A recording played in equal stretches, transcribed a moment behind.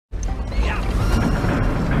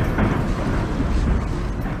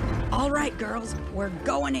right, girls, we're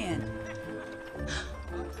going in.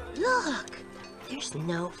 Look, there's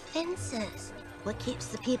no fences. What keeps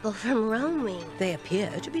the people from roaming? They appear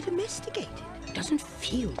to be domesticated. It doesn't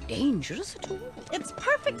feel dangerous at all. It's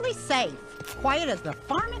perfectly safe. Quiet as the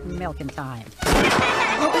farm at milking time.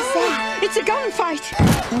 What was that? It's a gunfight.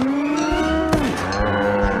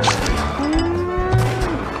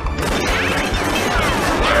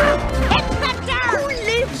 Who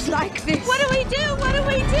lives like this? What do we do? What do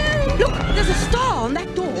we do? Look, there's a star on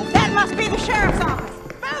that door. That must be the sheriff's office.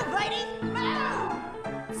 Move, lady, move!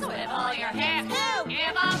 Swivel your hips,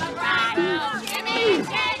 give on the ground, shimmy,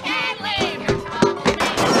 shake, and leave your trouble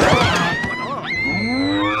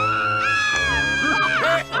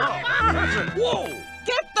Whoa!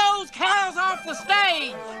 Get those cows off the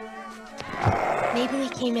stage! Maybe we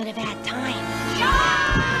came at a bad time.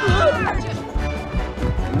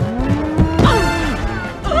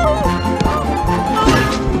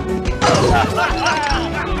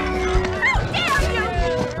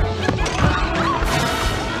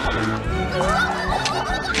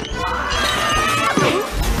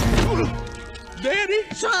 Daddy?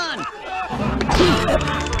 Son!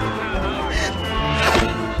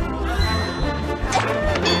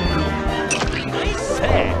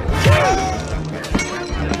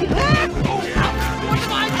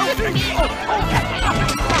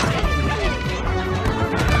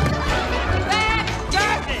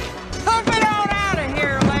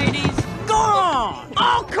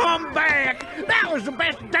 I'll come back! That was the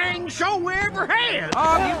best dang show we ever had!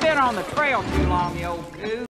 Oh, you've been on the trail too long, you old coot.